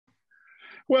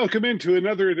Welcome into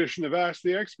another edition of Ask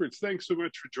the Experts. Thanks so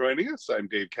much for joining us. I'm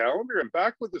Dave Callender, and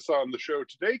back with us on the show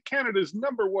today, Canada's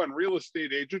 #1 real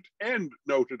estate agent and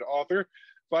noted author,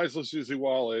 Faisal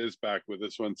Susiwala, is back with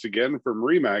us once again from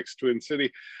Remax Twin City.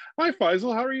 Hi,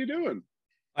 Faisal. How are you doing?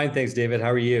 Fine, thanks, David.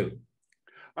 How are you?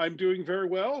 I'm doing very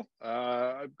well.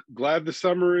 Glad the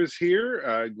summer is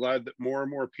here. Glad that more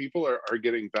and more people are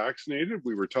getting vaccinated.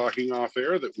 We were talking off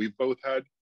air that we've both had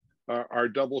our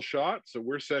double shot, so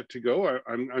we're set to go.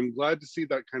 I'm glad to see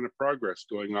that kind of progress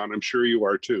going on. I'm sure you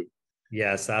are too.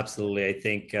 Yes, absolutely. I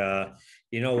think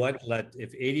you know what?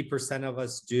 If 80% of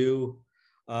us do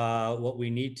what we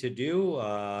need to do,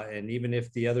 and even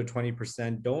if the other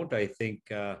 20% don't, I think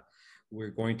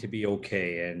we're going to be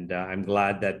okay. And I'm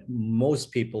glad that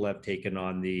most people have taken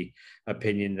on the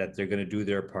opinion that they're going to do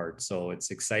their part. So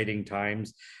it's exciting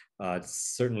times.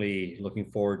 Certainly looking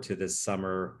forward to this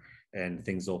summer and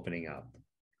things opening up.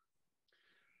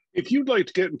 If you'd like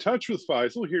to get in touch with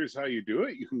Faisal, here's how you do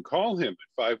it. You can call him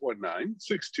at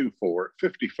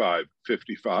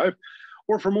 519-624-5555.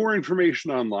 Or for more information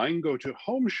online, go to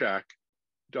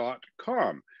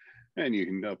homeshack.com. And you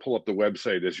can pull up the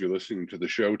website as you're listening to the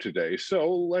show today.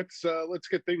 So let's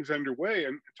get things underway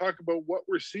and talk about what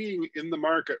we're seeing in the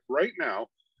market right now,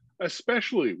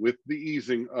 especially with the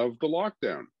easing of the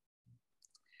lockdown.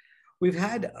 We've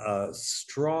had a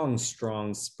strong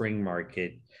spring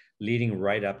market leading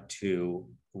right up to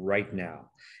right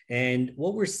now. And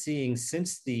what we're seeing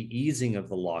since the easing of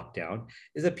the lockdown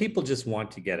is that people just want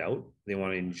to get out. They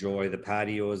want to enjoy the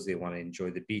patios. They want to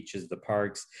enjoy the beaches, the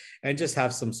parks, and just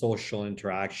have some social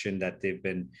interaction that they've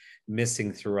been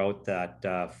missing throughout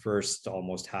that first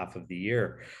almost half of the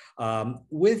year.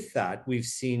 With that, we've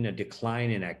seen a decline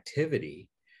in activity,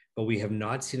 but we have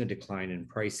not seen a decline in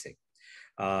pricing.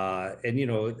 And, you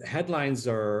know, headlines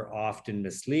are often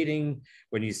misleading.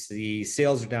 When you see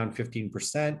sales are down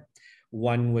 15%,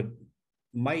 one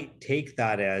might take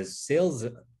that as sales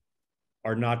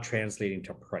are not translating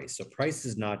to price. So price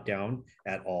is not down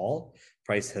at all.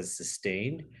 Price has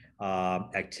sustained.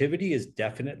 Activity is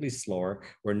definitely slower.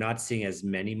 We're not seeing as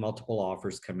many multiple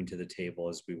offers coming to the table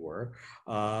as we were.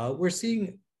 We're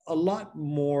seeing a lot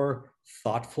more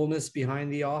thoughtfulness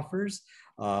behind the offers.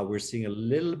 We're seeing a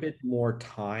little bit more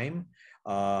time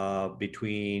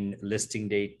between listing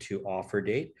date to offer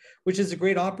date, which is a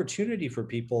great opportunity for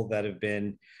people that have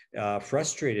been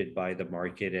frustrated by the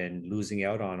market and losing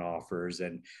out on offers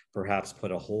and perhaps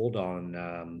put a hold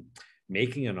on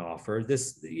making an offer.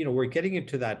 We're getting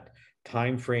into that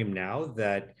time frame now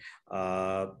that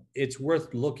it's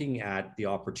worth looking at the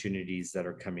opportunities that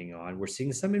are coming on. We're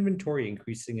seeing some inventory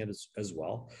increasing as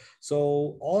well.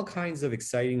 So all kinds of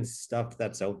exciting stuff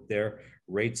that's out there.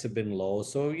 Rates have been low.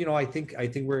 So, you know, I think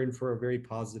we're in for a very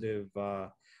positive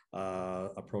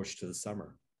approach to the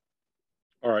summer.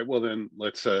 All right, well then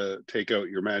let's take out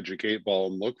your magic 8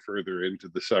 ball and look further into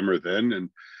the summer then.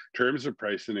 In terms of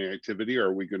pricing activity,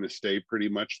 are we going to stay pretty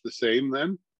much the same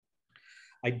then?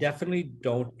 I definitely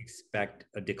don't expect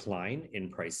a decline in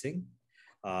pricing.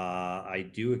 I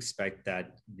do expect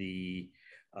that the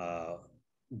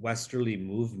westerly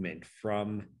movement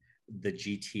from the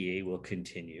GTA will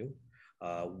continue,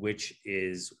 which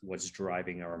is what's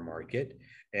driving our market.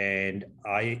 And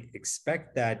I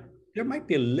expect that there might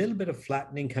be a little bit of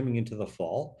flattening coming into the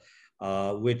fall,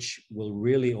 which will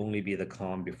really only be the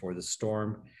calm before the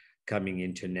storm. Coming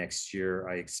into next year,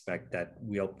 I expect that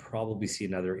we'll probably see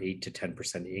another 8 to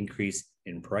 10% increase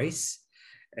in price.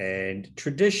 And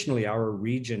traditionally, our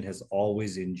region has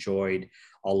always enjoyed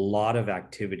a lot of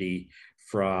activity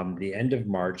from the end of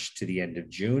March to the end of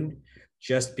June,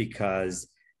 just because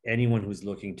anyone who's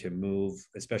looking to move,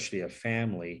 especially a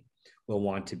family, will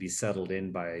want to be settled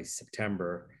in by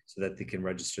September so that they can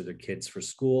register their kids for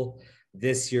school.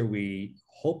 This year, we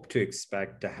hope to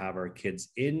expect to have our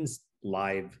kids in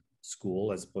live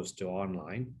school as opposed to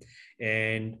online.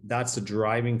 And that's a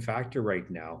driving factor right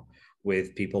now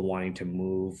with people wanting to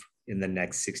move in the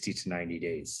next 60 to 90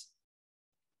 days.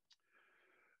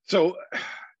 So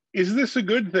is this a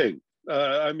good thing?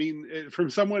 I mean, from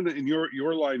someone in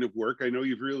your line of work, I know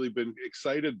you've really been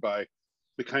excited by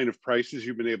the kind of prices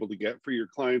you've been able to get for your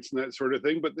clients and that sort of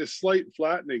thing. But this slight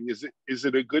flattening, is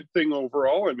it a good thing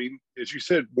overall? I mean, as you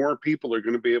said, more people are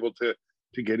going to be able to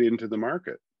get into the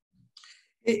market.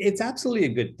 It's absolutely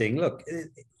a good thing. Look,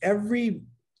 every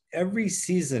every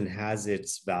season has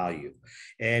its value.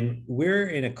 And we're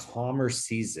in a calmer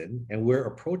season and we're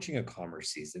approaching a calmer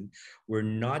season. We're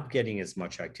not getting as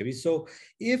much activity. So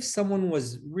if someone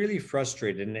was really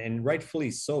frustrated, and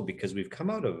rightfully so, because we've come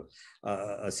out of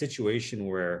a situation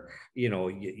where,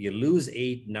 you lose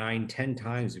 8, 9, 10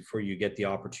 times before you get the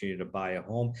opportunity to buy a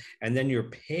home. And then you're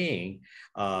paying,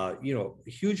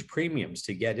 huge premiums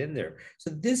to get in there. So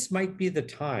this might be the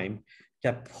time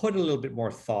to put a little bit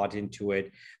more thought into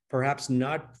it, perhaps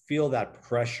not feel that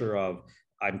pressure of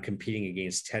I'm competing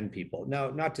against 10 people.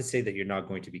 Now, not to say that you're not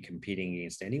going to be competing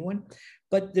against anyone,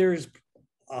 but there's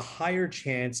a higher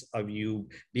chance of you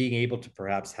being able to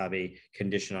perhaps have a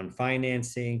condition on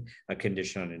financing, a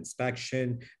condition on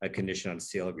inspection, a condition on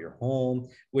sale of your home,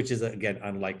 which is, again,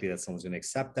 unlikely that someone's going to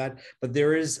accept that. But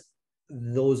there is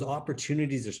those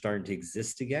opportunities are starting to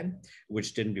exist again,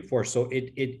 which didn't before. So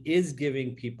it is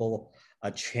giving people a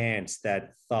chance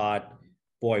that thought,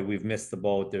 boy, we've missed the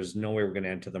boat. There's no way we're going to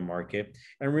enter the market.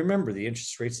 And remember, the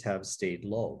interest rates have stayed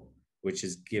low, which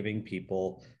is giving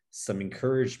people some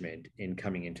encouragement in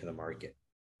coming into the market.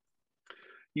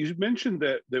 You mentioned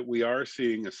that we are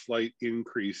seeing a slight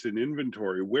increase in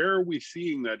inventory. Where are we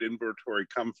seeing that inventory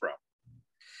come from?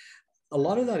 A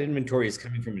lot of that inventory is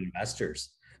coming from investors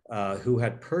who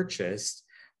had purchased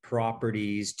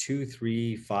properties 2,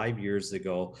 3, 5 years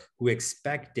ago, who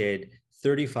expected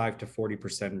 35 to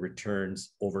 40%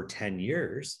 returns over 10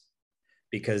 years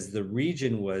because the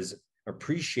region was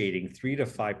appreciating 3 to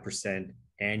 5%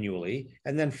 annually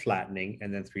and then flattening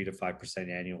and then 3 to 5%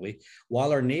 annually,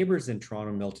 while our neighbors in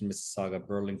Toronto, Milton, Mississauga,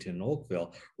 Burlington, and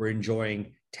Oakville were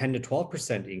enjoying 10 to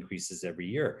 12% increases every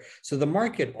year. So the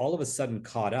market all of a sudden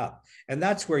caught up. And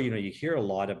that's where, you hear a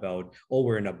lot about, oh,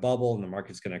 we're in a bubble and the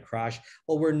market's going to crash.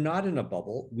 Well, we're not in a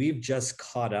bubble. We've just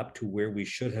caught up to where we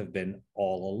should have been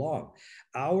all along.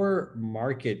 Our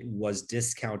market was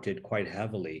discounted quite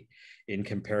heavily in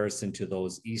comparison to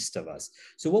those east of us.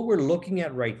 So what we're looking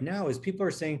at right now is people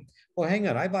are saying, well, hang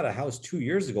on, I bought a house 2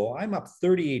 years ago. I'm up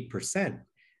 38%.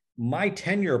 My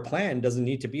 10-year plan doesn't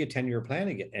need to be a 10-year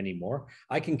plan anymore.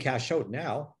 I can cash out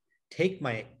now, take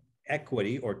my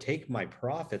equity or take my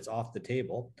profits off the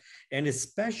table. And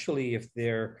especially if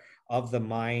they're of the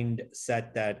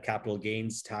mindset that capital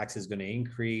gains tax is going to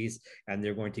increase and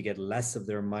they're going to get less of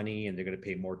their money and they're going to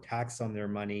pay more tax on their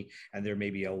money and there may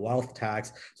be a wealth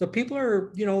tax. So people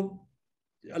are,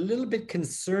 a little bit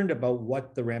concerned about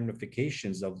what the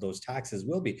ramifications of those taxes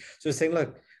will be. So saying,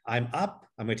 look, I'm up,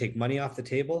 I'm going to take money off the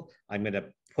table, I'm going to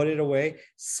put it away.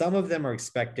 Some of them are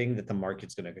expecting that the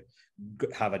market's going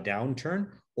to have a downturn,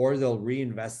 or they'll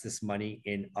reinvest this money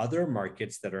in other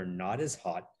markets that are not as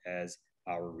hot as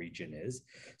our region is.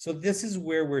 So this is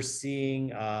where we're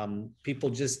seeing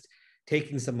people just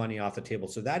taking some money off the table.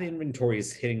 So that inventory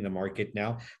is hitting the market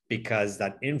now because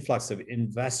that influx of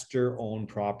investor-owned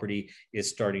property is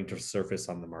starting to surface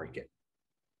on the market.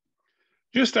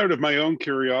 Just out of my own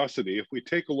curiosity, if we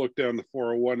take a look down the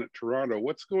 401 at Toronto,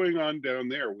 what's going on down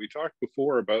there? We talked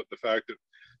before about the fact that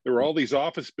there were all these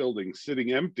office buildings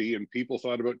sitting empty and people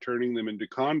thought about turning them into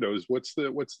condos. What's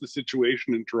the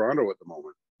situation in Toronto at the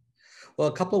moment? Well,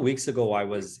 a couple of weeks ago, I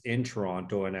was in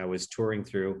Toronto and I was touring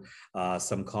through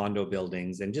some condo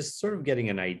buildings and just sort of getting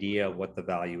an idea of what the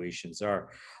valuations are.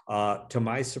 To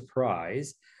my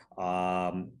surprise,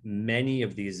 many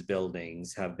of these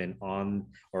buildings have been on,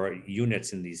 or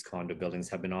units in these condo buildings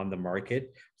have been on the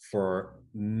market for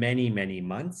many, many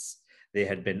months. They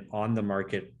had been on the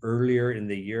market earlier in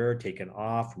the year, taken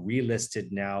off, relisted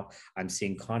now. I'm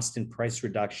seeing constant price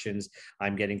reductions.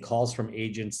 I'm getting calls from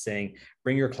agents saying,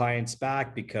 bring your clients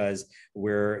back because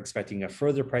we're expecting a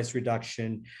further price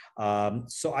reduction.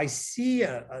 So I see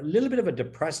a little bit of a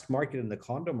depressed market in the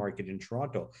condo market in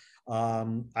Toronto.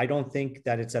 I don't think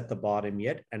that it's at the bottom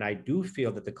yet. And I do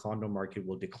feel that the condo market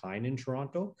will decline in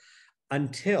Toronto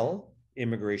until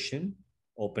immigration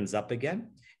opens up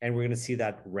again. And we're going to see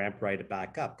that ramp right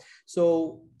back up.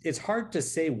 So it's hard to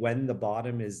say when the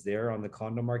bottom is there on the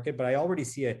condo market, but I already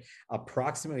see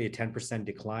approximately a 10%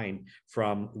 decline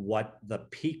from what the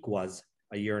peak was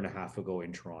a year and a half ago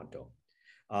in Toronto.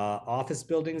 Office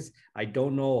buildings, I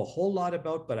don't know a whole lot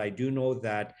about, but I do know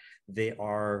that they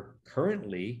are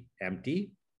currently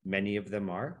empty. Many of them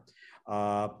are.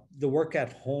 The work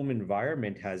at home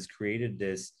environment has created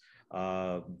this,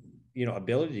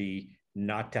 ability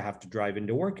not to have to drive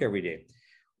into work every day.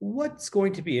 What's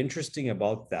going to be interesting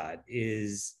about that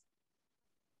is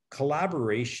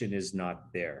collaboration is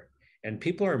not there. And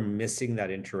people are missing that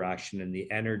interaction and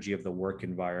the energy of the work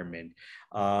environment.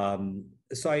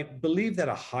 So I believe that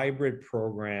a hybrid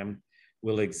program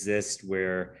will exist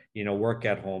where, work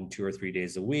at home 2 or 3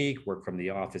 days a week, work from the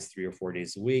office 3 or 4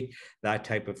 days a week, that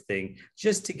type of thing,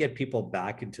 just to get people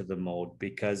back into the mode.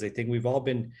 Because I think we've all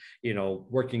been,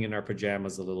 working in our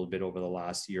pajamas a little bit over the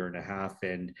last year and a half.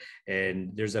 And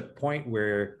there's a point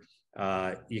where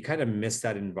you kind of miss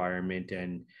that environment,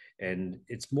 and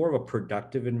it's more of a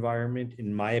productive environment,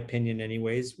 in my opinion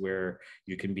anyways, where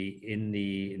you can be in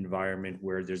the environment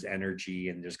where there's energy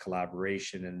and there's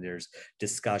collaboration and there's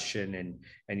discussion,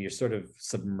 and you're sort of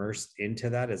submersed into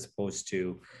that, as opposed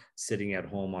to sitting at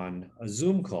home on a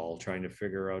Zoom call trying to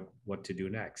figure out what to do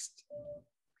next.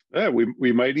 Yeah,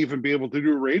 we might even be able to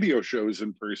do radio shows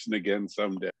in person again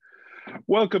someday.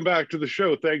 Welcome back to the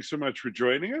show. Thanks so much for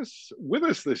joining us. With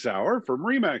us this hour from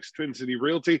Remax Twin City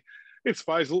Realty, it's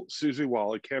Faisal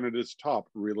Susiwala, Canada's top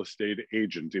real estate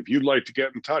agent. If you'd like to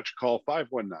get in touch, call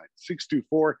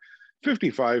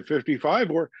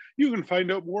 519-624-5555, or you can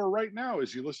find out more right now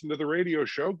as you listen to the radio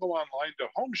show. Go online to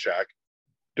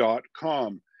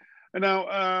homeshack.com. And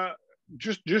now,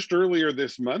 just earlier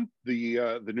this month,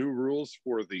 the new rules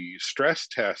for the stress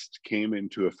test came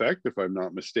into effect, if I'm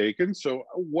not mistaken. So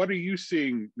what are you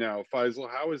seeing now, Faisal?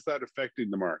 How is that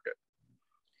affecting the market?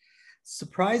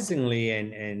 Surprisingly,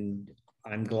 and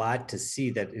I'm glad to see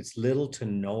that it's little to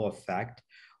no effect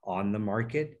on the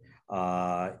market.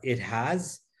 It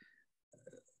has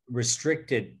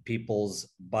restricted people's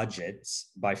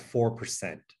budgets by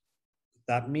 4%.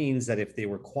 That means that if they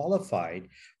were qualified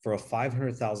for a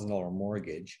 $500,000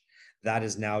 mortgage, that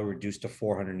is now reduced to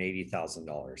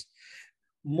 $480,000.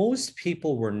 Most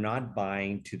people were not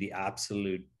buying to the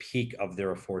absolute peak of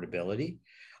their affordability,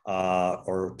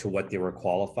 or to what they were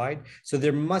qualified. So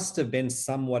there must have been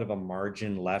somewhat of a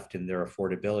margin left in their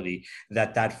affordability,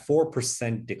 that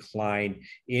 4% decline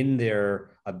in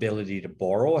their ability to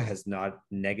borrow has not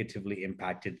negatively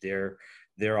impacted their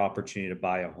opportunity to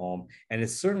buy a home. And it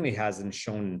certainly hasn't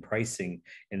shown in pricing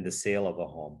in the sale of a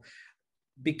home.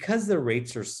 Because the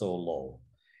rates are so low,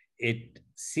 it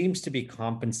seems to be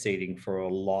compensating for a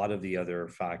lot of the other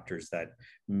factors that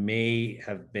may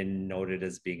have been noted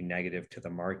as being negative to the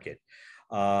market.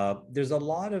 There's a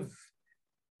lot of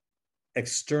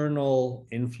external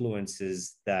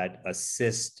influences that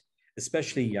assist,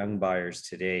 especially young buyers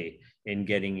today, in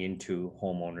getting into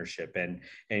home ownership. And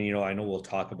I know we'll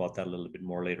talk about that a little bit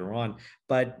more later on,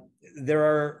 but there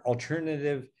are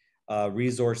alternative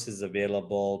resources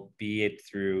available, be it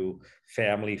through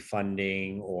family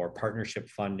funding or partnership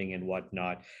funding and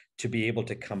whatnot, to be able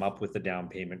to come up with the down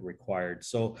payment required.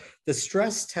 So the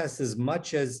stress test, as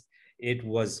much as it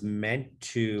was meant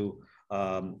to,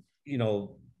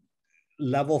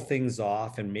 level things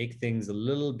off and make things a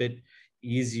little bit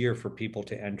easier for people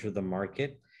to enter the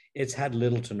market, it's had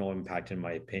little to no impact, in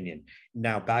my opinion.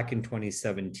 Now, back in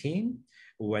 2017,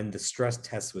 when the stress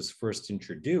test was first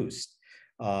introduced,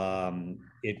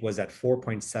 it was at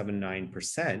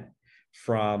 4.79%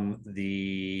 from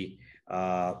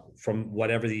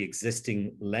whatever the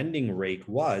existing lending rate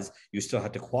was. You still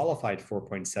had to qualify at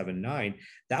 4.79.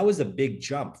 That was a big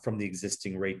jump from the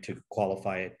existing rate to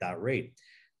qualify at that rate.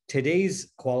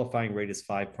 Today's qualifying rate is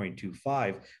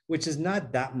 5.25, which is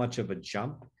not that much of a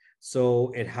jump.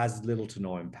 So it has little to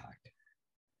no impact.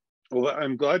 Well,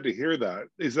 I'm glad to hear that.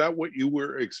 Is that what you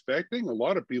were expecting? A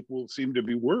lot of people seem to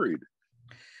be worried.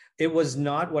 It was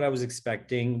not what I was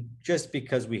expecting, just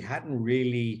because we hadn't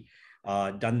really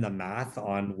done the math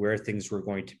on where things were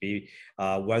going to be,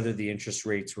 whether the interest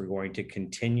rates were going to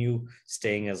continue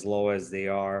staying as low as they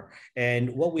are.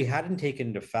 And what we hadn't taken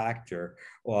into factor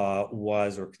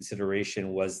consideration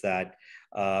was that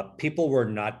people were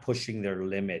not pushing their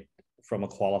limit from a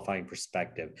qualifying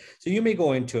perspective. So you may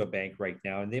go into a bank right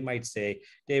now and they might say,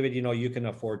 David, you can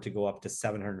afford to go up to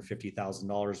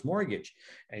 $750,000 mortgage.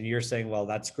 And you're saying, well,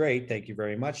 that's great. Thank you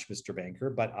very much, Mr. Banker.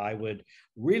 But I would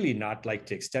really not like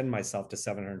to extend myself to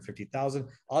 750,000.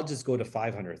 I'll just go to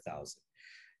 500,000.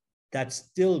 That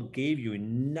still gave you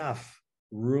enough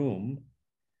room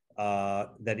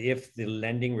that if the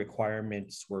lending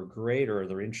requirements were greater or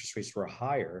the interest rates were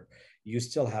higher, you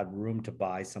still had room to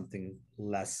buy something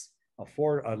less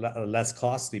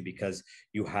costly, because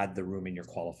you had the room in your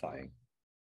qualifying.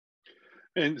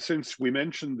 And since we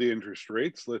mentioned the interest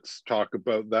rates, let's talk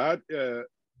about that.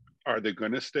 Are they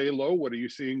going to stay low? What are you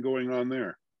seeing going on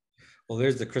there? Well,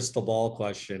 there's the crystal ball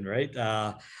question, right?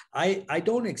 I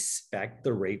don't expect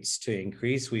the rates to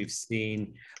increase. We've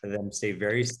seen them stay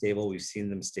very stable. We've seen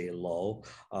them stay low.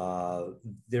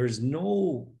 There's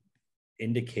no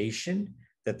indication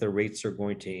that the rates are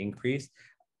going to increase.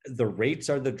 The rates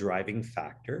are the driving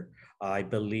factor. I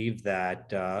believe that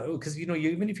because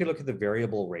even if you look at the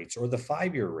variable rates or the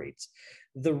 5-year rates,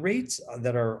 the rates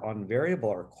that are on variable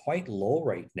are quite low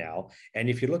right now. And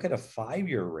if you look at a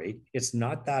 5-year rate, it's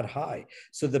not that high.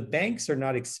 So the banks are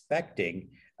not expecting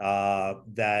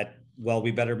that, well,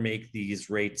 we better make these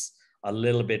rates a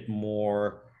little bit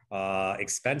more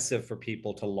expensive for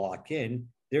people to lock in.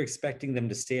 They're expecting them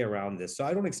to stay around this. So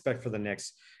I don't expect for the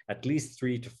next at least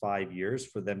 3 to 5 years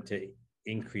for them to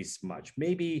increase much.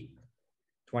 Maybe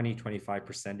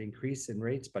 20-25% increase in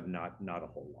rates, but not a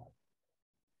whole lot.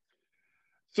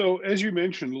 So, as you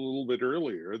mentioned a little bit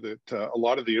earlier, that a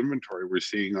lot of the inventory we're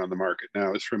seeing on the market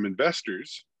now is from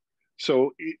investors.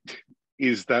 So,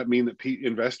 does that mean that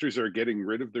investors are getting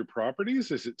rid of their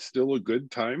properties? Is it still a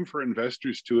good time for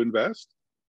investors to invest?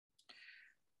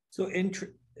 So,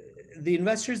 the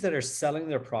investors that are selling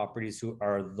their properties who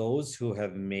are those who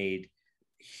have made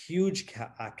huge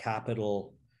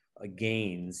capital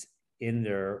gains in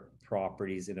their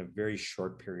properties in a very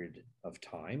short period of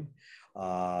time.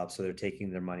 So they're taking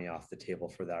their money off the table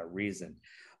for that reason.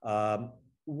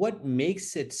 What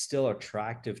makes it still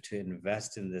attractive to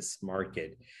invest in this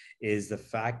market is the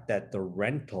fact that the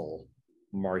rental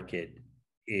market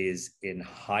is in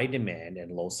high demand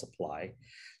and low supply.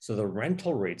 So the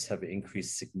rental rates have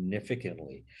increased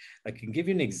significantly. I can give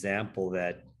you an example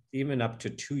that even up to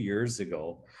 2 years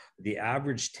ago, the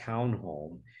average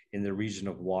townhome in the region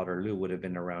of Waterloo would have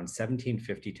been around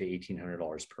 $1,750 to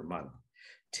 $1,800 per month.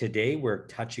 Today, we're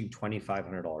touching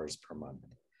 $2,500 per month.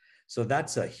 So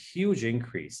that's a huge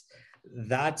increase.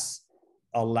 That's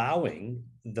allowing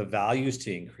the values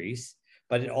to increase,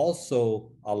 but it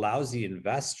also allows the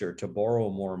investor to borrow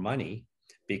more money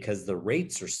because the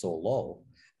rates are so low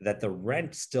that the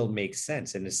rent still makes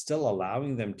sense and is still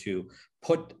allowing them to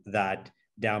put that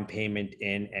down payment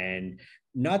in, and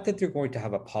not that they're going to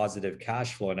have a positive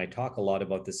cash flow. And I talk a lot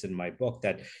about this in my book,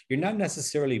 that you're not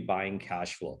necessarily buying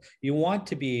cash flow. You want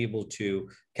to be able to,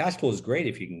 cash flow is great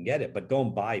if you can get it, but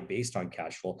don't buy based on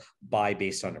cash flow, buy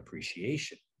based on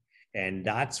appreciation. And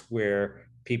that's where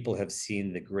people have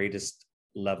seen the greatest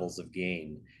levels of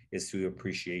gain, is through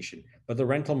appreciation. But the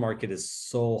rental market is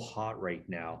so hot right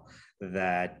now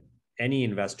that any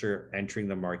investor entering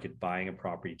the market buying a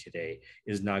property today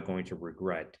is not going to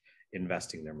regret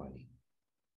investing their money.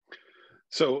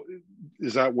 So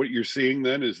is that what you're seeing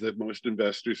then, is that most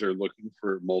investors are looking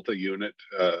for multi-unit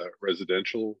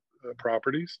residential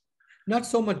properties? Not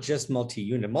so much just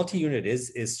multi-unit. Multi-unit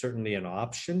is certainly an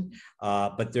option,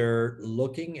 but they're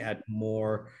looking at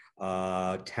more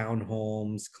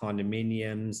townhomes,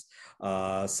 condominiums,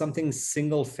 something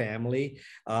single family.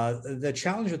 The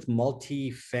challenge with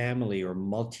multi-family or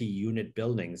multi-unit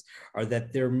buildings are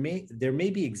that there may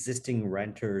be existing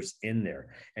renters in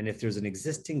there. And if there's an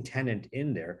existing tenant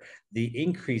in there, the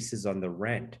increases on the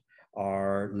rent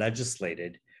are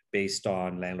legislated based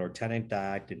on Landlord-Tenant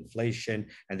Act, inflation,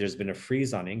 and there's been a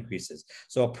freeze on increases.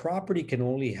 So a property can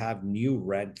only have new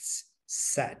rents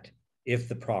set if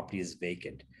the property is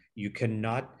vacant. You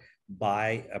cannot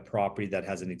buy a property that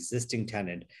has an existing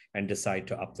tenant and decide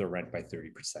to up the rent by 30%.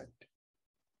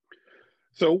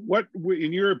 So what,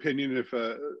 in your opinion, if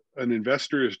an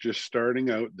investor is just starting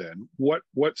out, then what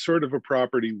sort of a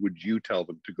property would you tell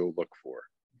them to go look for?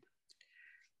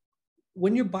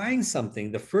 When you're buying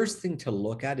something, the first thing to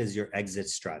look at is your exit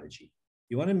strategy.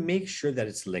 You want to make sure that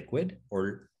it's liquid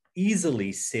or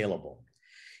easily saleable.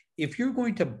 If you're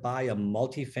going to buy a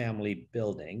multifamily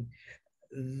building,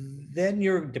 then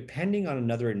you're depending on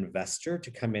another investor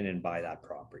to come in and buy that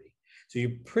property. So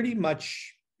you're pretty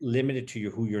much limited to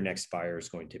who your next buyer is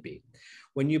going to be.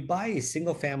 When you buy a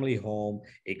single family home,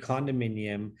 a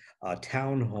condominium, a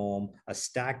townhome, a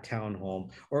stacked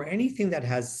townhome, or anything that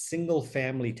has single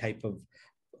family type of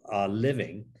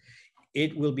living,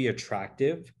 it will be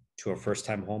attractive to a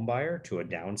first-time home buyer, to a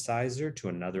downsizer, to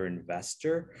another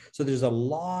investor. So there's a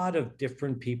lot of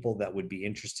different people that would be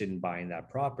interested in buying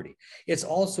that property. It's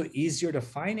also easier to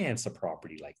finance a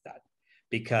property like that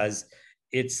because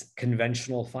it's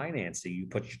conventional financing. You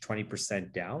put your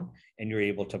 20% down and you're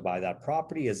able to buy that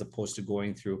property, as opposed to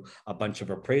going through a bunch of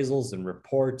appraisals and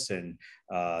reports and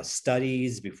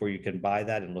studies before you can buy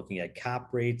that, and looking at cap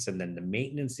rates and then the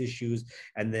maintenance issues.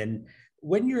 And then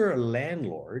when you're a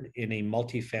landlord in a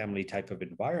multifamily type of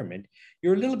environment,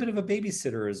 you're a little bit of a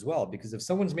babysitter as well, because if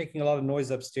someone's making a lot of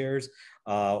noise upstairs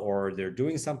or they're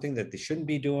doing something that they shouldn't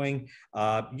be doing,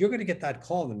 you're going to get that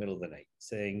call in the middle of the night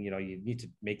saying, you need to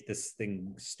make this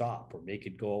thing stop or make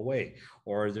it go away.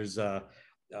 Or there's a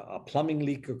plumbing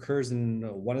leak occurs in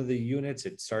one of the units,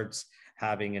 it starts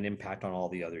having an impact on all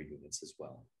the other units as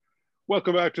well.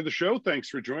 Welcome back to the show. Thanks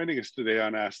for joining us today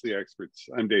on Ask the Experts.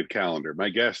 I'm Dave Callender. My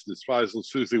guest is Faisal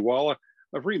Susiwala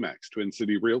of Remax Twin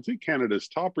City Realty, Canada's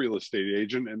top real estate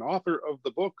agent and author of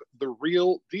the book, The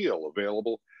Real Deal,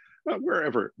 available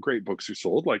wherever great books are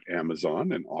sold, like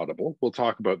Amazon and Audible. We'll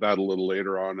talk about that a little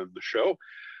later on in the show.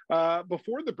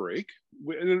 Before the break,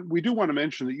 we do want to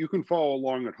mention that you can follow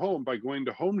along at home by going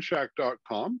to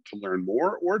homeshack.com to learn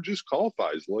more, or just call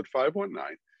Faisal at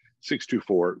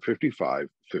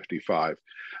 519-624-5555.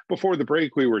 Before the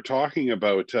break, we were talking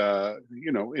about,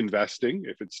 investing,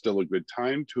 if it's still a good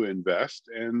time to invest.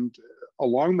 And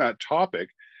along that topic,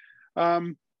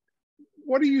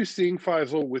 what are you seeing,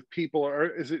 Faisal, with people?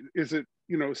 Is it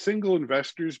single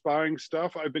investors buying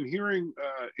stuff? I've been hearing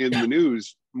in the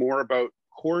news more about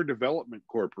core development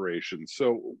corporations.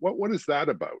 So what is that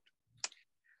about?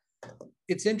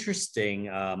 It's interesting.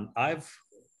 I've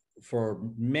for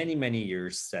many, many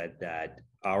years said that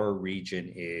our region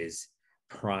is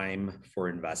prime for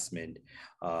investment.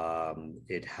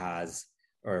 It has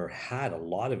or had a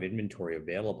lot of inventory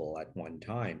available at one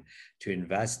time to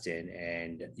invest in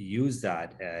and use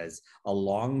that as a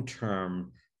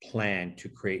long-term plan to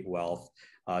create wealth,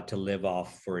 to live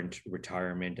off for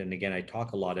retirement. And again, I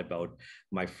talk a lot about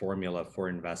my formula for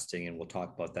investing, and we'll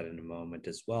talk about that in a moment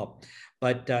as well.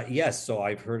 But yes, so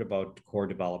I've heard about core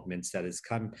developments that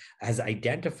has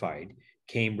identified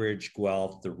Cambridge,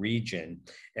 Guelph, the region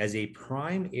as a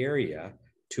prime area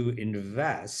to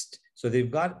invest. So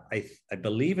they've got, I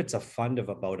believe it's a fund of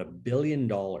about $1 billion,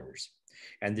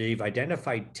 and they've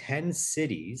identified 10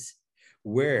 cities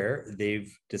where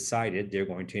they've decided they're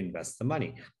going to invest the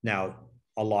money. Now,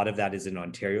 a lot of that is in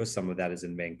Ontario, some of that is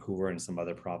in Vancouver and some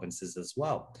other provinces as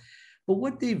well. But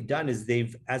what they've done is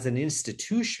they've, as an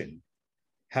institution,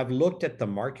 have looked at the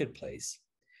marketplace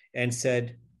and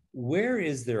said, where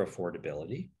is there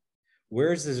affordability?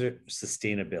 Where is there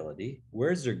sustainability?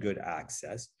 Where is there good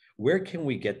access? Where can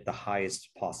we get the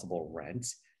highest possible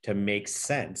rents to make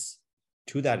sense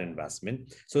to that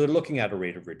investment? So they're looking at a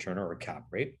rate of return or a cap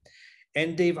rate.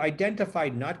 And they've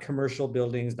identified not commercial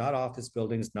buildings, not office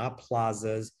buildings, not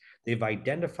plazas. They've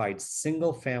identified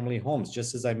single family homes,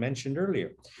 just as I mentioned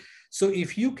earlier. So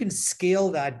if you can scale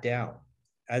that down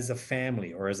as a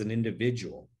family or as an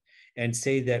individual and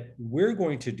say that we're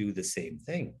going to do the same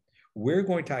thing, we're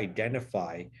going to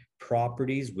identify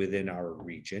properties within our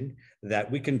region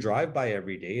that we can drive by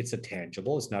every day. It's a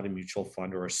tangible, it's not a mutual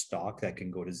fund or a stock that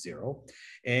can go to zero.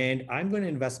 And I'm going to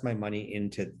invest my money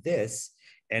into this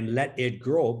and let it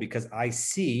grow, because I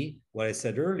see what I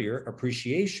said earlier,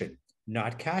 appreciation,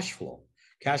 not cash flow.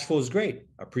 Cash flow is great,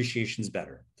 appreciation is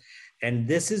better. And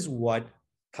this is what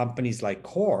companies like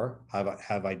Core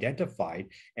have identified,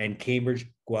 and Cambridge,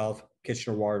 Guelph,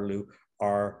 Kitchener-Waterloo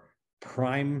are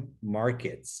prime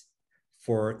markets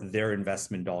for their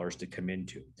investment dollars to come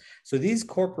into. So these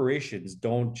corporations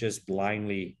don't just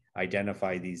blindly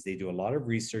identify these. They do a lot of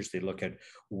research. They look at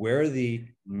where the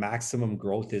maximum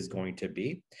growth is going to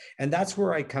be. And that's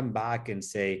where I come back and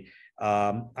say,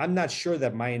 I'm not sure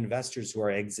that my investors who are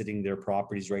exiting their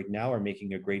properties right now are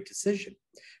making a great decision,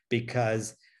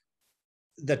 because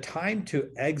the time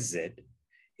to exit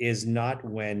is not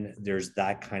when there's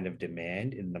that kind of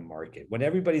demand in the market. When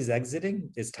everybody's exiting,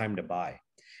 it's time to buy.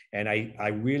 And I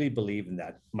really believe in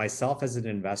that. Myself as an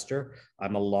investor,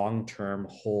 I'm a long-term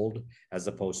hold as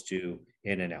opposed to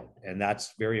in and out. And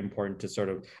that's very important to sort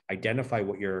of identify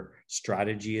what your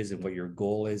strategy is and what your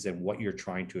goal is and what you're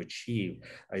trying to achieve.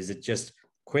 Is it just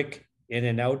quick in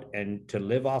and out and to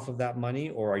live off of that money?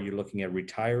 Or are you looking at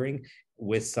retiring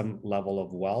with some level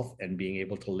of wealth and being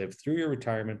able to live through your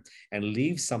retirement and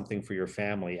leave something for your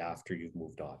family after you've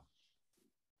moved on?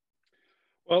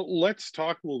 Well, let's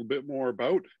talk a little bit more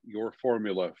about your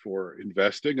formula for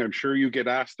investing. I'm sure you get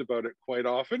asked about it quite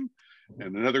often,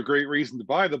 and another great reason to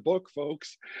buy the book,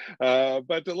 folks.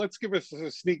 But let's give us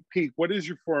a sneak peek. What is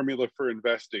your formula for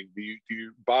investing? Do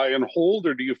you buy and hold,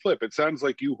 or do you flip? It sounds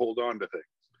like you hold on to things.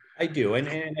 I do.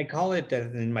 And I call it,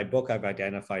 in my book, I've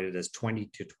identified it as 20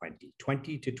 to 20.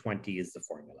 20 to 20 is the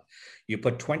formula. You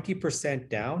put 20%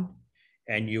 down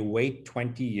and you wait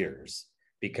 20 years,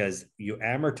 because you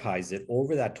amortize it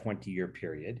over that 20-year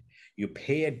period. You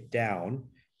pay it down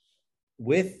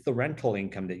with the rental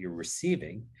income that you're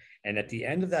receiving. And at the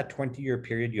end of that 20-year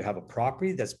period, you have a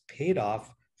property that's paid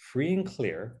off free and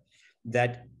clear,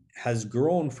 that has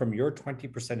grown from your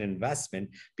 20% investment,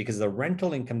 because the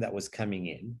rental income that was coming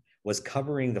in was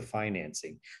covering the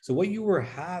financing. So what you were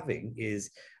having is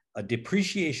a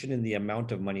depreciation in the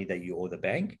amount of money that you owe the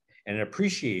bank, and an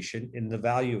appreciation in the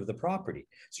value of the property.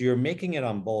 So you're making it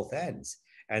on both ends.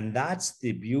 And that's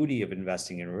the beauty of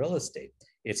investing in real estate.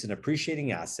 It's an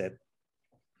appreciating asset.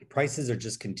 Prices are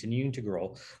just continuing to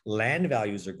grow. Land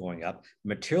values are going up.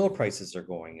 Material prices are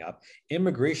going up.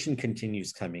 Immigration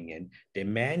continues coming in.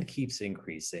 Demand keeps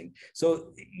increasing.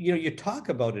 So, you talk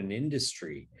about an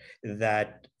industry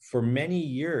that for many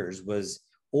years was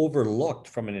overlooked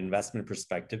from an investment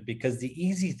perspective because the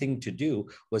easy thing to do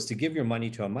was to give your money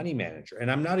to a money manager. And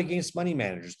I'm not against money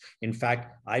managers. In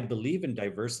fact, I believe in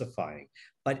diversifying,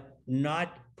 but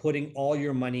not putting all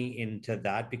your money into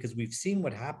that, because we've seen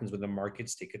what happens when the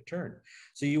markets take a turn.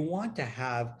 So you want to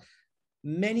have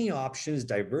many options,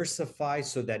 diversify,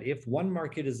 so that if one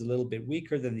market is a little bit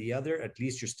weaker than the other, at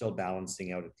least you're still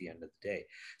balancing out at the end of the day.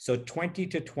 So 20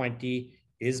 to 20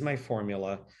 is my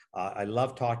formula. I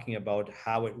love talking about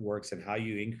how it works and how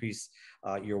you increase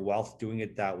your wealth doing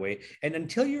it that way. And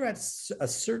until you're at a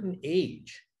certain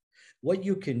age, what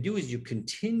you can do is you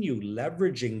continue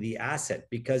leveraging the asset,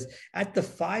 because at the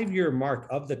 5-year mark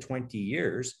of the 20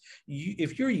 years,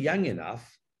 if you're young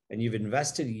enough and you've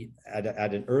invested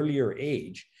at an earlier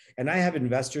age, and I have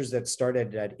investors that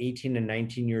started at 18 and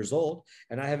 19 years old,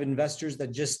 and I have investors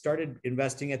that just started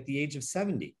investing at the age of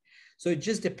 70. So it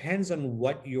just depends on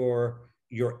what your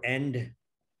end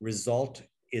result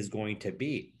is going to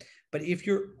be. But if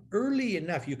you're early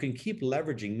enough, you can keep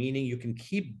leveraging, meaning you can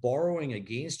keep borrowing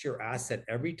against your asset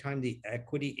every time the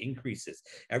equity increases,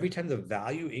 every time the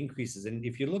value increases. And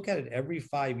if you look at it every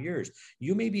 5 years,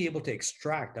 you may be able to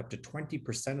extract up to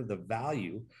 20% of the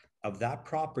value of that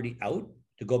property out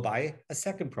to go buy a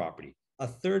second property, a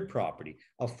third property,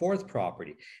 a fourth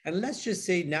property. And let's just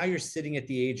say now you're sitting at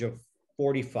the age of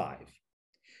 45.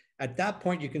 At that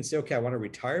point, you can say, okay, I want to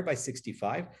retire by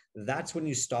 65. That's when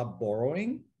you stop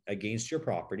borrowing against your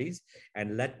properties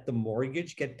and let the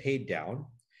mortgage get paid down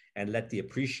and let the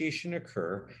appreciation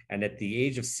occur. And at the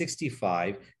age of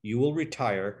 65, you will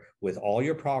retire with all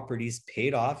your properties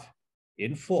paid off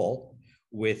in full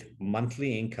with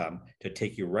monthly income to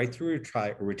take you right through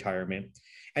retirement.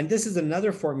 And this is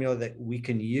another formula that we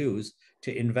can use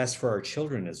to invest for our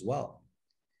children as well.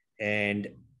 And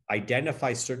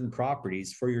identify certain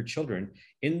properties for your children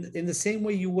in the same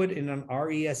way you would in an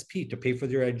RESP to pay for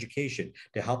their education,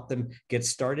 to help them get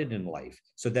started in life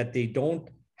so that they don't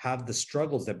have the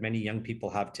struggles that many young people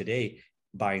have today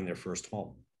buying their first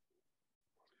home.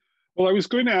 Well, I was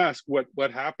going to ask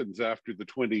what happens after the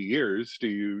 20 years.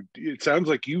 It sounds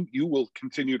like you will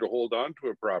continue to hold on to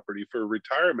a property for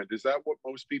retirement. Is that what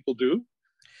most people do?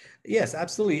 Yes,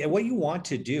 absolutely. And what you want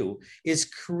to do is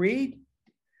create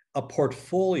a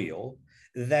portfolio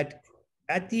that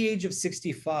at the age of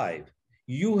 65,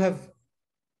 you have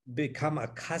become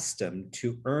accustomed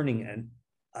to earning an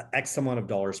X amount of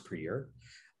dollars per year,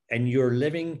 and you're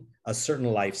living a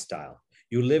certain lifestyle.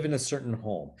 You live in a certain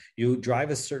home, you drive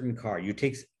a certain car, you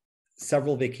take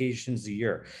several vacations a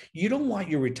year. You don't want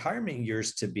your retirement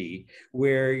years to be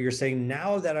where you're saying,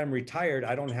 now that I'm retired,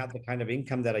 I don't have the kind of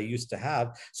income that I used to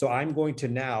have. So I'm going to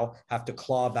now have to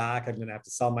claw back. I'm going to have to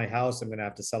sell my house. I'm going to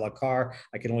have to sell a car.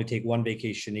 I can only take one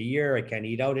vacation a year. I can't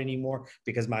eat out anymore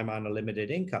because I'm on a limited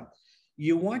income.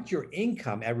 You want your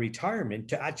income at retirement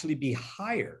to actually be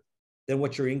higher than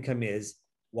what your income is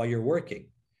while you're working.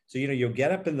 So, you'll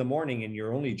get up in the morning and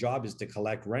your only job is to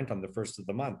collect rent on the first of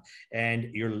the month, and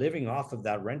you're living off of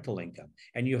that rental income,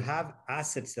 and you have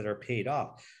assets that are paid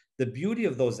off. The beauty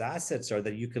of those assets are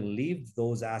that you can leave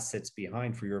those assets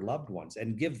behind for your loved ones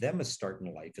and give them a start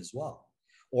in life as well,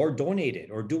 or donate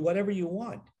it or do whatever you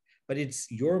want. But it's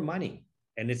your money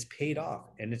and it's paid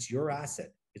off and it's your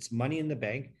asset. It's money in the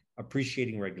bank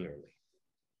appreciating regularly.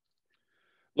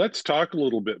 Let's talk a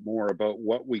little bit more about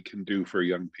what we can do for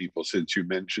young people, since you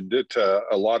mentioned it.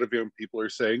 A lot of young people are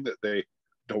saying that they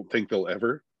don't think they'll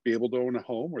ever be able to own a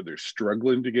home, or they're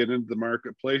struggling to get into the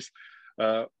marketplace.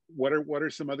 What are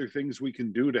some other things we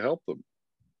can do to help them?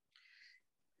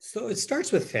 So it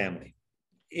starts with family.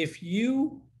 If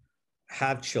you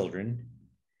have children,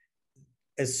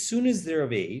 as soon as they're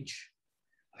of age,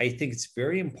 I think it's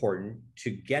very important to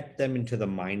get them into the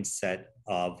mindset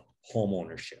of home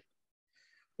ownership.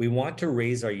 We want to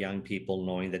raise our young people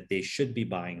knowing that they should be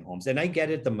buying homes. And I get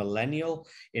it. The millennial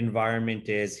environment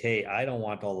is, hey, I don't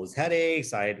want all those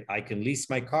headaches. I can lease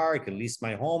my car. I can lease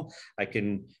my home. I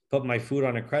can put my food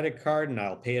on a credit card and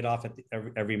I'll pay it off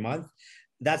every month.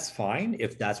 That's fine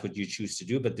if that's what you choose to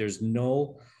do, but there's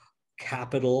no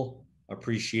capital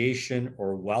appreciation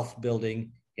or wealth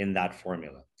building in that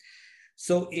formula.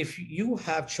 So if you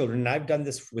have children, and I've done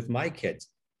this with my kids,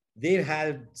 they've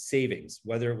had savings,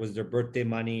 whether it was their birthday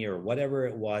money or whatever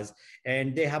it was,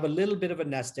 and they have a little bit of a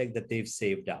nest egg that they've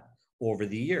saved up over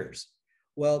the years.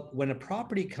 Well, when a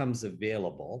property comes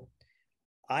available,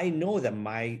 I know that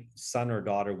my son or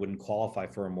daughter wouldn't qualify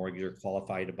for a mortgage or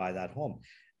qualify to buy that home.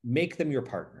 make them your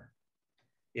partner.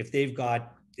 If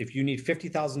you need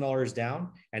 $50,000 down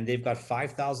and they've got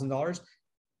 $5,000,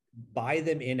 buy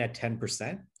them in at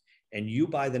 10%, and you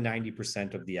buy the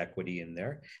 90% of the equity in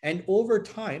there. And over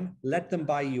time, let them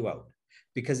buy you out,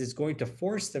 because it's going to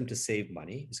force them to save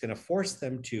money. It's going to force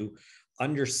them to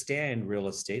understand real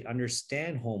estate,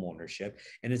 understand home ownership,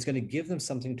 and it's going to give them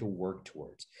something to work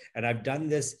towards. And I've done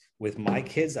this with my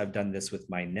kids. I've done this with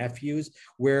my nephews,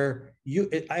 where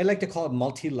I like to call it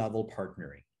multi-level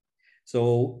partnering.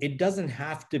 So it doesn't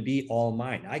have to be all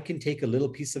mine. I can take a little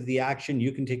piece of the action.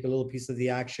 You can take a little piece of the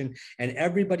action, and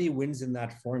everybody wins in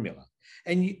that formula.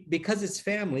 And because it's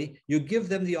family, you give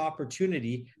them the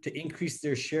opportunity to increase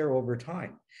their share over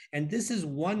time. And this is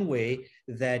one way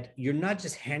that you're not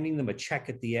just handing them a check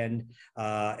at the end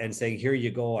and saying, here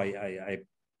you go,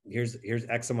 here's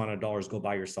X amount of dollars, go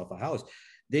buy yourself a house.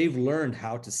 They've learned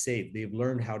how to save. They've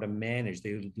learned how to manage.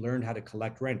 They've learned how to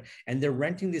collect rent. And they're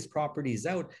renting these properties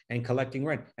out and collecting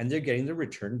rent. And they're getting the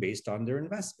return based on their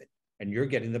investment. And you're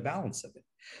getting the balance of it.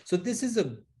 So this is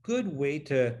a good way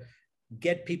to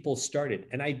get people started.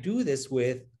 And I do this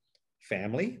with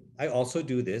family. I also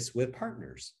do this with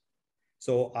partners.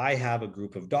 So I have a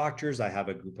group of doctors. I have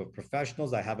a group of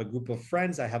professionals. I have a group of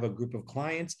friends. I have a group of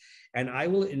clients. And I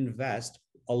will invest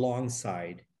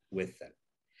alongside with them.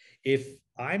 If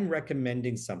I'm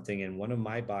recommending something and one of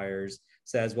my buyers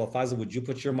says, well, Faisal, would you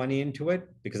put your money into it?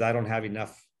 Because I don't have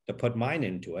enough to put mine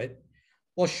into it.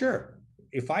 Well, sure.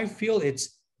 If I feel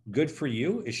it's good for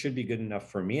you, it should be good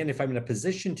enough for me. And if I'm in a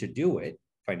position to do it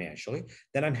financially,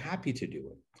 then I'm happy to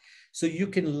do it. So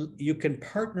you can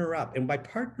partner up. And by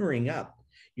partnering up,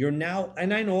 you're now,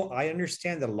 and I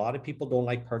understand that a lot of people don't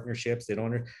like partnerships. They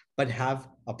don't, but have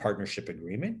a partnership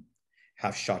agreement,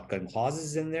 have shotgun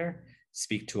clauses in there.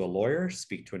 Speak to a lawyer,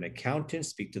 speak to an accountant,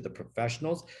 speak to the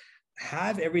professionals,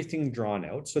 have everything drawn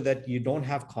out so that you don't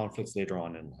have conflicts later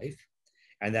on in life.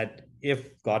 And that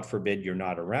if, God forbid, you're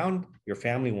not around, your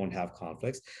family won't have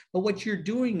conflicts. But what you're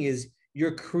doing is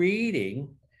you're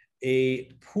creating a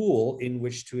pool in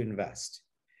which to invest.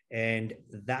 And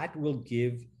that will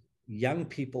give young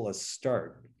people a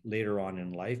start later on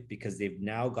in life because they've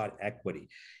now got equity.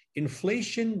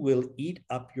 Inflation will eat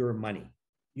up your money.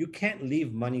 You can't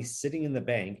leave money sitting in the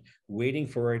bank waiting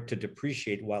for it to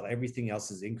depreciate while everything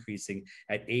else is increasing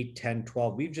at 8, 10,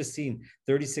 12. We've just seen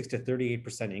 36 to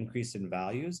 38% increase in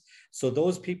values. So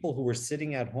those people who were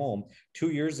sitting at home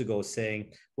 2 years ago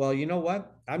saying, well, you know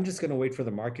what? I'm just going to wait for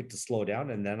the market to slow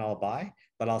down and then I'll buy,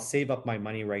 but I'll save up my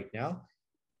money right now.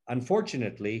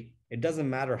 Unfortunately, it doesn't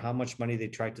matter how much money they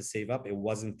tried to save up. It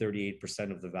wasn't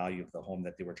 38% of the value of the home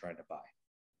that they were trying to buy.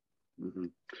 Mm-hmm.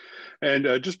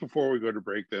 And just before we go to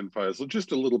break then, Faisal,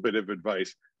 just a little bit of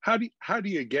advice. How do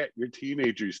you get your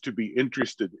teenagers to be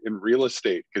interested in real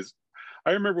estate? Because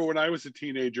I remember when I was a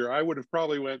teenager, I would have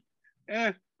probably went,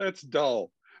 that's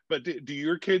dull. But do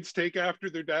your kids take after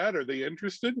their dad? Are they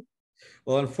interested?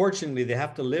 Well, unfortunately, they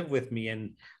have to live with me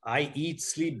and I eat,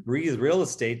 sleep, breathe real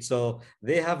estate. So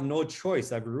they have no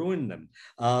choice. I've ruined them.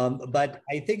 But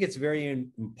I think it's very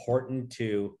important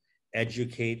to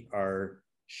educate our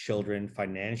children.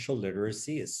 Financial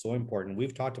literacy is so important.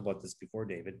 We've talked about this before,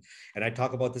 David, and I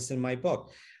talk about this in my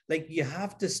book. Like, you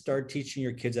have to start teaching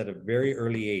your kids at a very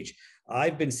early age.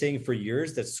 I've been saying for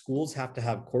years that schools have to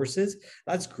have courses.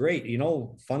 That's great. You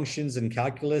know, functions and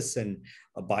calculus and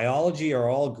biology are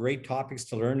all great topics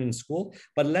to learn in school,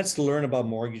 but let's learn about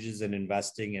mortgages and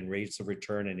investing and rates of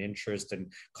return and interest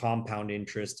and compound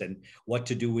interest and what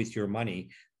to do with your money,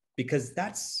 because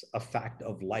that's a fact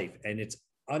of life. And it's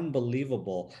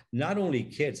unbelievable. Not only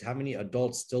kids, how many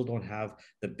adults still don't have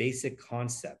the basic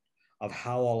concept of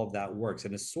how all of that works.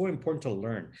 And it's so important to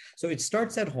learn. So it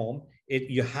starts at home.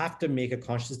 You have to make a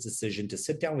conscious decision to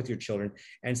sit down with your children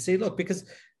and say, look, because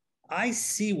I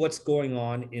see what's going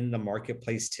on in the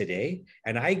marketplace today,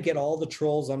 and I get all the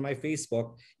trolls on my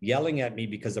Facebook yelling at me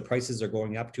because the prices are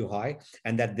going up too high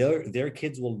and that their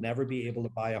kids will never be able to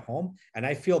buy a home. And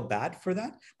I feel bad for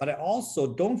that. But I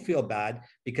also don't feel bad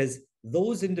because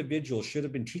those individuals should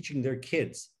have been teaching their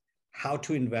kids how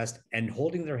to invest and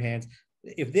holding their hands.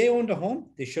 If they owned a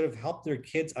home, they should have helped their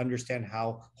kids understand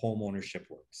how home ownership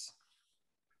works.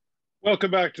 Welcome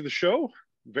back to the show.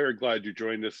 Very glad you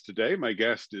joined us today. My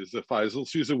guest is Faisal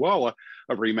Susiwala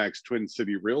of Remax Twin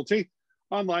City Realty,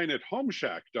 online at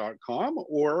homeshack.com,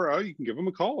 or you can give them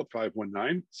a call at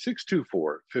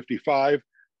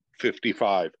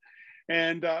 519-624-5555.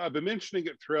 And I've been mentioning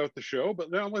it throughout the show,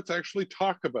 but now let's actually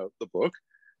talk about the book.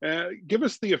 Give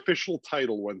us the official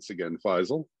title once again,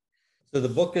 Faisal. So the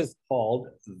book is called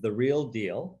The Real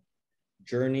Deal,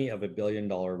 Journey of a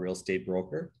Billion-Dollar Real Estate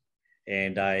Broker.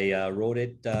 And I wrote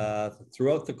it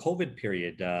throughout the COVID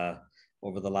period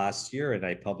over the last year, and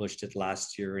I published it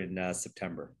last year in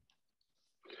September.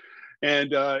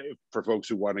 And for folks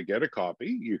who want to get a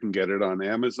copy, you can get it on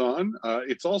Amazon.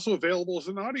 It's also available as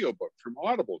an audiobook from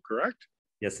Audible, correct?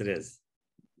 Yes, it is.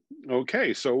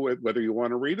 Okay, so whether you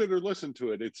want to read it or listen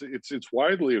to it, it's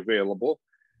widely available,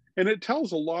 and it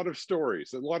tells a lot of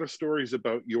stories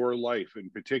about your life in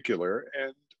particular.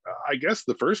 And I guess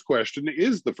the first question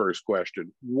is the first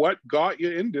question: what got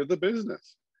you into the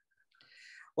business?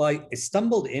 Well, I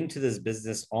stumbled into this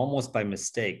business almost by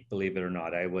mistake, believe it or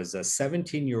not. I was a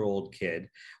 17-year-old kid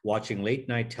watching late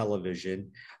night television.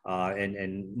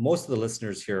 And most of the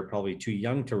listeners here are probably too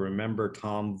young to remember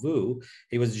Tom Vu.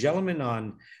 He was a gentleman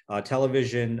on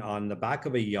television on the back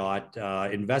of a yacht,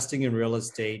 investing in real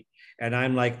estate. And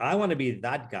I'm like, I want to be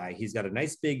that guy. He's got a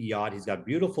nice big yacht. He's got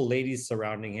beautiful ladies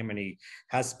surrounding him, and he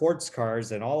has sports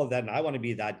cars and all of that. And I want to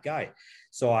be that guy.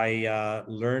 So I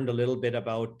learned a little bit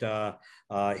about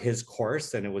his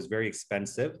course, and it was very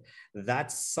expensive.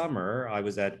 That summer, I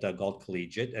was at Galt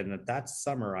Collegiate, and that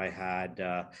summer, I had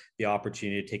the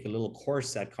opportunity to take a little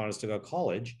course at Conestoga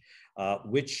College,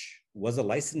 which was a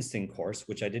licensing course,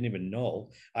 which I didn't even know.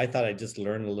 I thought I'd just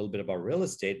learn a little bit about real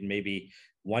estate, and maybe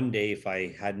one day, if I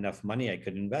had enough money, I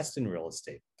could invest in real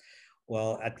estate.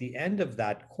 Well, at the end of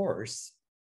that course,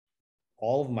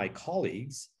 all of my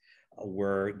colleagues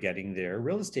were getting their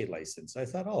real estate license. I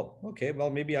thought, oh, okay,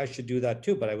 well, maybe I should do that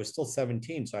too. But I was still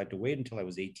 17, so I had to wait until I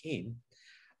was 18.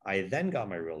 I then got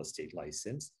my real estate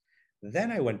license.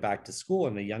 Then I went back to school,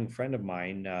 and a young friend of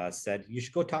mine said, you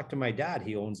should go talk to my dad.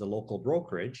 He owns a local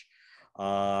brokerage.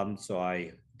 So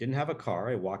I didn't have a car.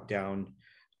 I walked down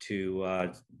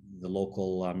to the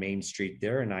local main street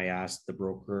there, and I asked the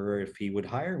broker if he would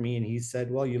hire me. And he said,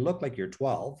 well, you look like you're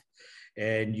 12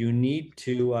 and you need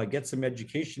to get some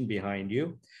education behind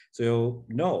you. So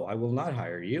no, I will not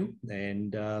hire you.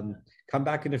 And come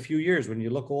back in a few years when you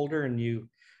look older and you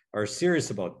are serious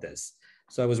about this.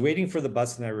 So I was waiting for the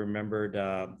bus, and I remembered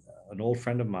an old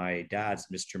friend of my dad's,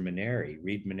 Mr. Maneri,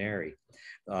 Reed Maneri,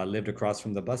 lived across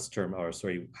from the bus terminal, or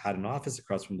sorry, had an office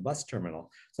across from the bus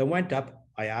terminal. So I went up,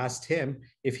 I asked him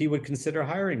if he would consider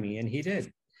hiring me, and he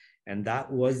did. And that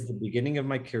was the beginning of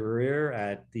my career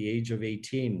at the age of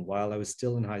 18 while I was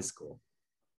still in high school.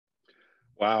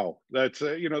 Wow, that's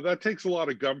that takes a lot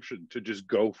of gumption to just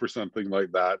go for something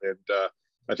like that. And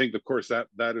I think, of course,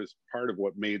 that is part of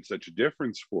what made such a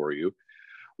difference for you.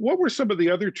 What were some of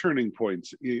the other turning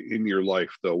points in your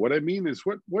life, though? What I mean is,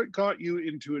 what got you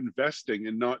into investing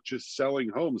and not just selling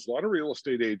homes? A lot of real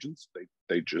estate agents,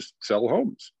 they just sell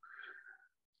homes.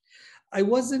 I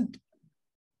wasn't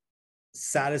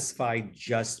satisfied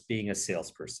just being a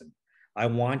salesperson. I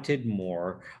wanted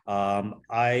more.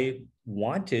 I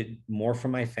wanted more for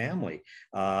my family.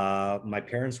 My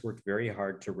parents worked very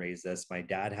hard to raise us. My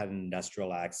dad had an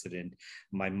industrial accident.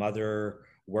 My mother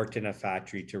worked in a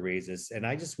factory to raise us. And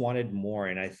I just wanted more.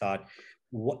 And I thought,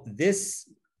 this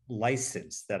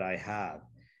license that I have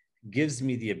gives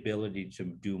me the ability to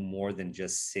do more than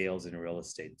just sales in real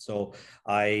estate. So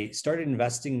I started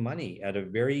investing money at a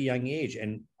very young age.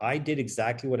 And I did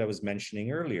exactly what I was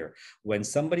mentioning earlier. When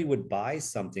somebody would buy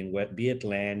something, be it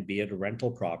land, be it a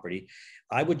rental property,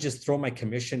 I would just throw my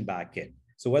commission back in.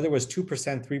 So whether it was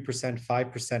 2%, 3%,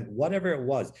 5%, whatever it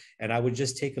was, and I would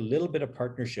just take a little bit of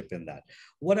partnership in that.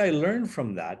 What I learned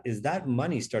from that is that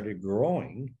money started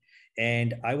growing,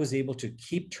 and I was able to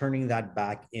keep turning that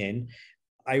back in.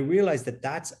 I realized that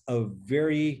that's a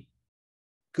very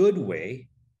good way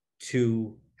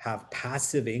to have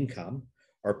passive income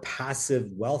or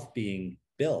passive wealth being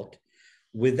built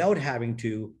without having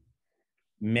to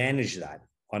manage that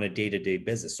on a day-to-day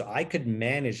business. So I could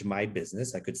manage my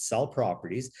business. I could sell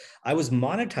properties. I was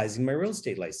monetizing my real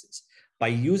estate license by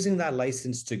using that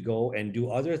license to go and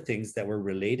do other things that were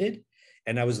related.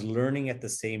 And I was learning at the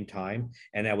same time,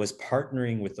 and I was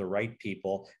partnering with the right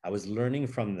people. I was learning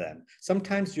from them.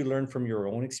 Sometimes you learn from your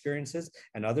own experiences,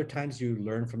 and other times you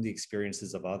learn from the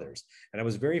experiences of others. And I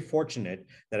was very fortunate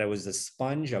that I was a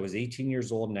sponge. I was 18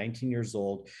 years old, 19 years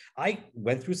old. I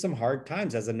went through some hard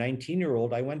times. As a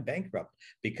 19-year-old, I went bankrupt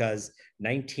because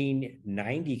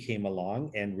 1990 came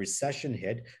along and recession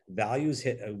hit. Values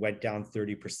went down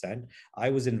 30%. I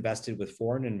was invested with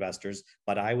foreign investors,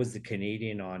 but I was the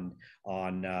Canadian on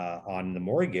the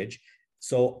mortgage.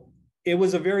 So it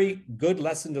was a very good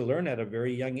lesson to learn at a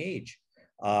very young age,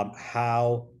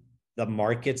 how the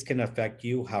markets can affect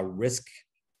you, how risk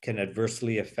can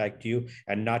adversely affect you,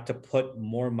 and not to put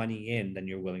more money in than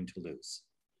you're willing to lose.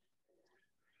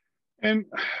 And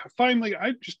finally,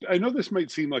 I know this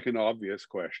might seem like an obvious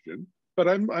question, but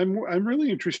I'm really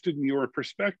interested in your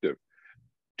perspective.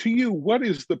 To you, what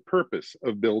is the purpose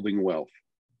of building wealth?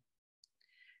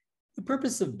 The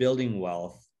purpose of building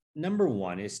wealth, number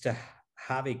one, is to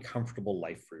have a comfortable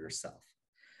life for yourself.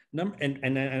 And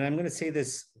I'm going to say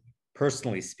this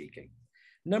personally speaking.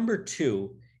 Number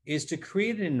two is to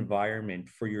create an environment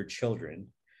for your children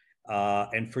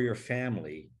and for your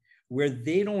family where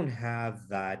they don't have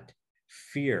that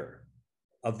fear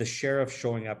of the sheriff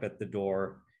showing up at the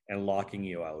door and locking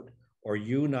you out, or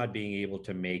you not being able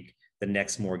to make the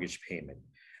next mortgage payment,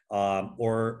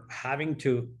 or having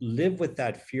to live with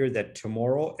that fear that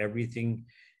tomorrow everything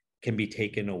can be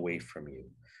taken away from you.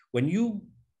 When you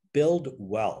build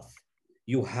wealth,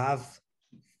 you have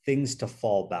things to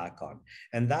fall back on.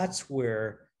 And that's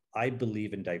where I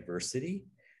believe in diversity,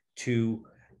 to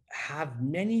have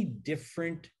many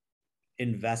different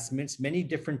investments, many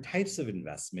different types of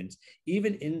investments,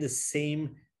 even in the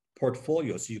same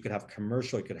portfolio. So you could have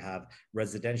commercial, you could have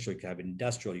residential, you could have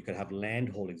industrial, you could have land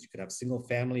holdings, you could have single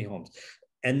family homes.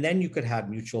 And then you could have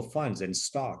mutual funds and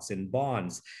stocks and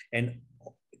bonds and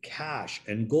cash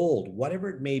and gold, whatever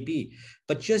it may be,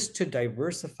 but just to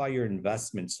diversify your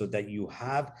investments so that you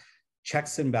have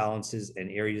checks and balances in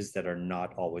areas that are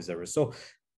not always there. So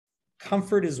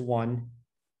comfort is one,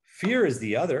 fear is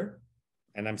the other,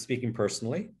 and I'm speaking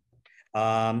personally.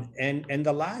 And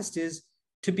the last is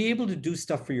to be able to do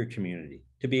stuff for your community,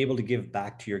 to be able to give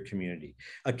back to your community,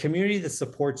 a community that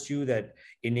supports you, that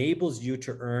enables you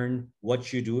to earn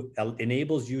what you do,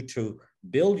 enables you to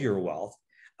build your wealth.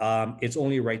 It's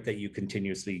only right that you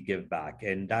continuously give back.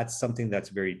 And that's something that's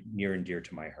very near and dear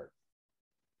to my heart.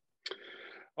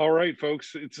 All right,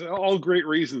 folks, it's all great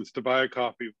reasons to buy a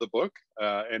copy of the book.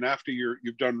 And after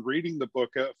you've done reading the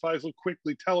book, Faisal,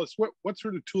 quickly tell us what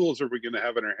sort of tools are we going to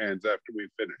have in our hands after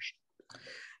we've finished?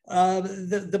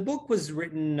 The book was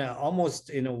written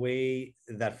almost in a way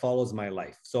that follows my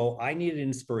life. So I needed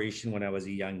inspiration when I was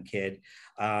a young kid.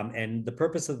 And the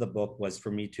purpose of the book was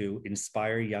for me to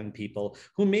inspire young people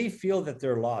who may feel that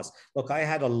they're lost. Look, I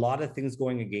had a lot of things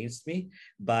going against me,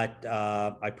 but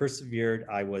I persevered.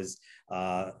 I was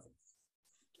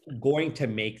going to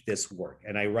make this work.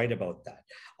 And I write about that.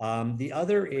 The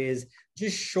other is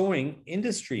just showing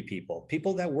industry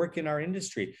people that work in our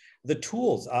industry, the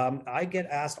tools. I get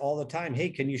asked all the time, hey,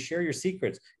 can you share your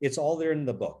secrets? It's all there in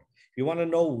the book. If you want to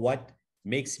know what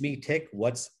makes me tick,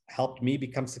 what's helped me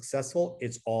become successful,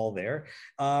 it's all there.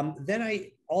 Then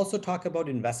I also talk about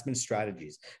investment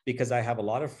strategies, because I have a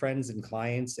lot of friends and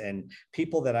clients and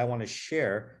people that I want to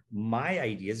share my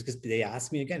ideas, because they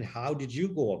ask me again, how did you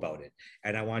go about it?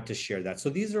 And I want to share that. So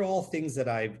these are all things that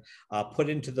I've put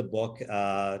into the book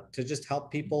to just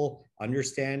help people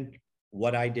understand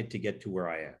what I did to get to where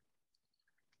I am.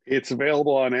 It's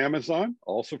available on Amazon,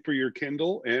 also for your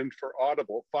Kindle and for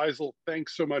Audible. Faisal,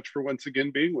 thanks so much for once again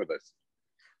being with us.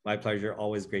 My pleasure.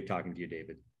 Always great talking to you,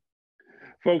 David.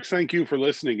 Folks, thank you for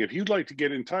listening. If you'd like to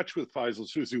get in touch with Faisal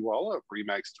Susiwala of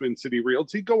Remax Twin City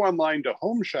Realty, go online to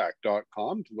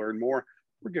homeshack.com to learn more,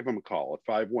 or give them a call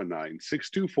at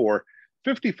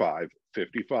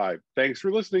 519-624-5555. Thanks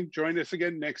for listening. Join us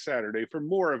again next Saturday for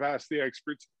more of Ask the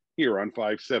Experts here on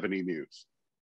 570 News.